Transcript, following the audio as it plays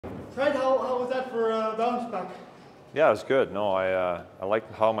Trent, how was that for bounce back? Yeah, it was good. No, I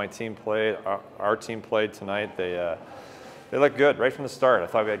liked how my team played. Our team played tonight. They looked good right from the start. I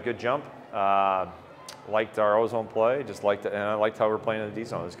thought we had good jump. Liked our O-zone play. Just liked it, and I liked how we're playing in the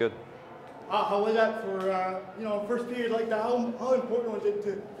D-zone. It was good. How was that for first period like that? How important was it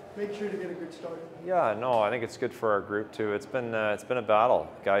to make sure to get a good start? Yeah, no, I think it's good for our group too. It's been a battle,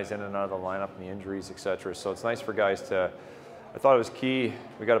 guys in and out of the lineup and the injuries, etc. So it's nice for guys to. I thought it was key.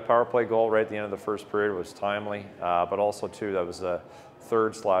 We got a power play goal right at the end of the first period. It was timely, but also too that was a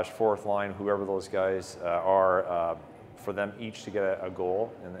third/fourth line, whoever those guys are, for them each to get a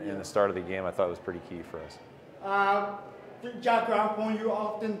goal in the start of the game. I thought it was pretty key for us. Jack Rathbone, you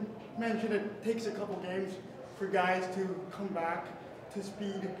often mention it takes a couple games for guys to come back to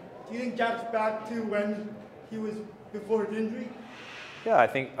speed. Do you think Jack's back to when he was before his injury? Yeah, I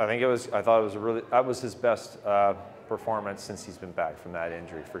think it was. I thought it was that was his best performance since he's been back from that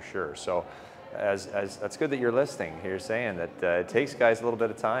injury for sure. So, as that's good that you're listening. You're saying that it takes guys a little bit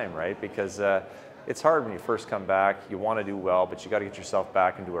of time, right? Because it's hard when you first come back. You want to do well, but you got to get yourself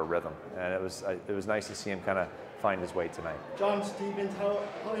back into a rhythm. And it was nice to see him kind of find his way tonight. John Stevens, how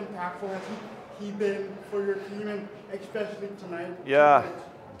impactful has he been for your team, and especially tonight? Yeah,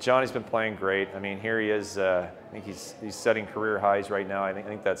 Johnny's been playing great. I mean, here he is. I think he's setting career highs right now. I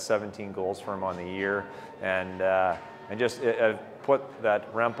think that's 17 goals for him on the year, and just put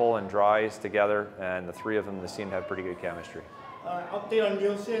that Rempel and Dries together, and the three of them seem to have pretty good chemistry. Update on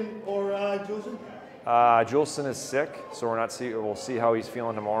Nielsen or Juleson? Juleson is sick, so we'll see how he's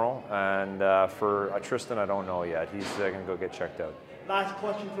feeling tomorrow. And for Tristan, I don't know yet. He's going to go get checked out. Last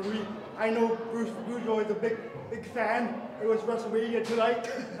question for me. I know Bruce Boudreau is a big fan. It was WrestleMania tonight.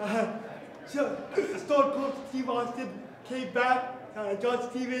 Stone Cold Steve Austin came back. John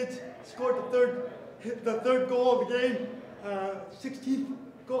Stevens scored the third goal of the game. 16th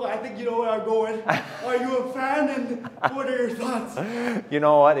goal. I think you know where I'm going. Are you a fan, and what are your thoughts? You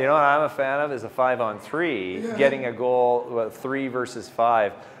know what? You know what I'm a fan of is a 5-on-3, getting a goal, 3 versus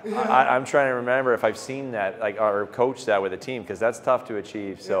 5. Yeah. I'm trying to remember if I've seen that, or coached that with a team, because that's tough to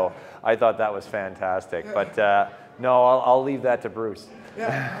achieve. So I thought that was fantastic. Yeah. But no, I'll leave that to Bruce.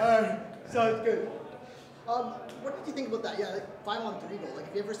 Yeah, sounds good. What did you think about that? Yeah, 5-on-3 goal.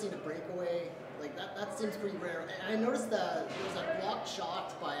 Have you ever seen a breakaway? That seems pretty rare. And I noticed that there was a blocked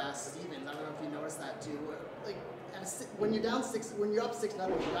shot by Stevens. I don't know if you noticed that too. When you're down 6, when you're up 6-0,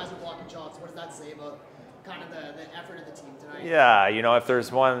 you guys are blocking shots. What does that say about kind of the effort of the team tonight? Yeah, if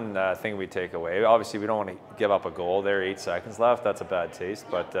there's one thing we take away, obviously we don't want to give up a goal. There, 8 seconds left. That's a bad taste.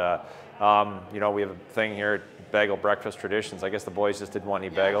 But we have a thing here, bagel breakfast traditions. I guess the boys just didn't want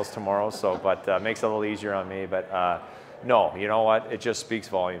any bagels tomorrow, so makes it a little easier on me. But no, you know what? It just speaks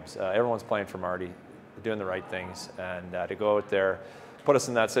volumes. Everyone's playing for Marty, doing the right things, and to go out there, put us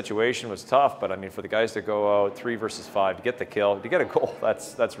in that situation was tough. But I mean, for the guys to go out 3 versus 5, to get the kill, to get a goal,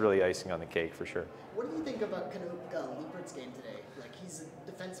 that's really icing on the cake for sure. What do you think about Liebert's game today? He's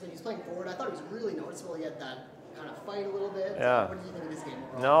a defenseman, he's playing forward. I thought it was really noticeable. He had that kind of fight a little bit. Yeah. What do you think of his game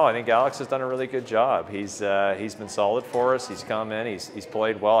overall? No, I think Alex has done a really good job. He's been solid for us. He's come in. He's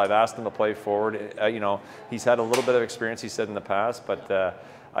played well. I've asked him to play forward. He's had a little bit of experience, he said, in the past, but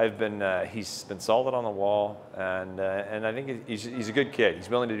he's been solid on the wall, and I think he's a good kid. He's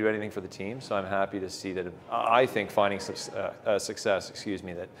willing to do anything for the team. So I'm happy to see that. I think finding success.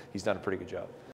 That he's done a pretty good job.